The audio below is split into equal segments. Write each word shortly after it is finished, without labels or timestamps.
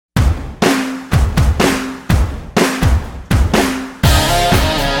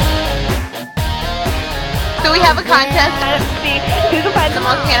contest. See who can find The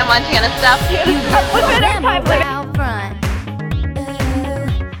most Hannah Montana stuff. What's the next time?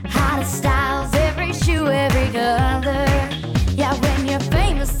 Hottest styles, every shoe, every color. Yeah, when you're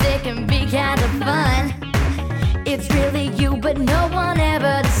famous, it can be kind of fun. It's really you, but no one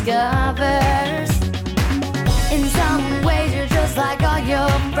ever discovers. In some ways, you're just like all your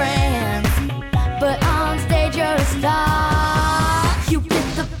friends, but on stage, you're a star. You get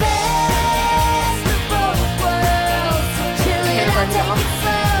the best of both worlds. Chilling out, take it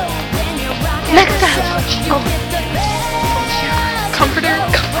slow. Then you're rocking Next the up. show. You get the best Comforter. of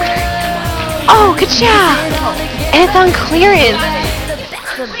both worlds. Oh, good job. And it's on clearance.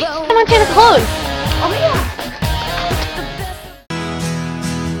 Hannah Montana clothes. Oh yeah.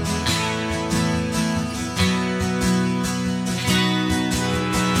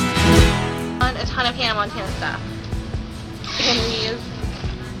 On a ton of Hannah Montana stuff.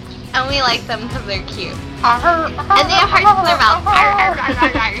 And we like them because they're cute. And they have hearts in their mouth.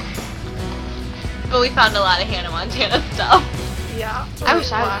 But we found a lot of Hannah Montana stuff. Yeah. I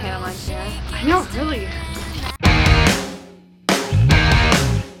wish I was Hannah Montana. I know, really.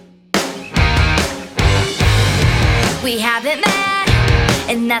 We haven't met,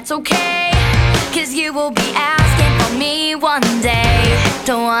 and that's okay, 'cause you will be asking for me one day.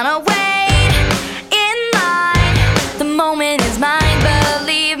 Don't wanna wait in line, the moment is mine,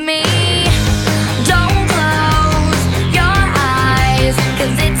 believe me. Don't close your eyes,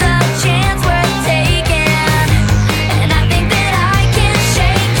 'cause it's a chance worth taking, and I think that I can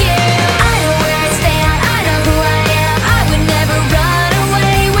shake you. I know where I stand, I know who I am. I would never run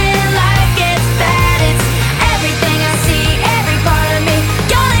away when life gets bad. It's everything I see, every part of me.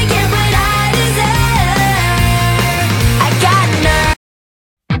 Gonna get what I deserve. I got nerve.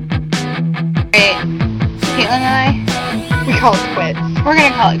 Right. Caitlin and I, we call it quits. We're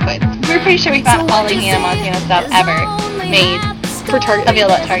gonna call it quits. We're pretty sure we found all the Hannah Montana stuff ever made for Target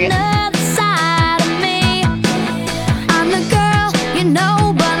available at Target.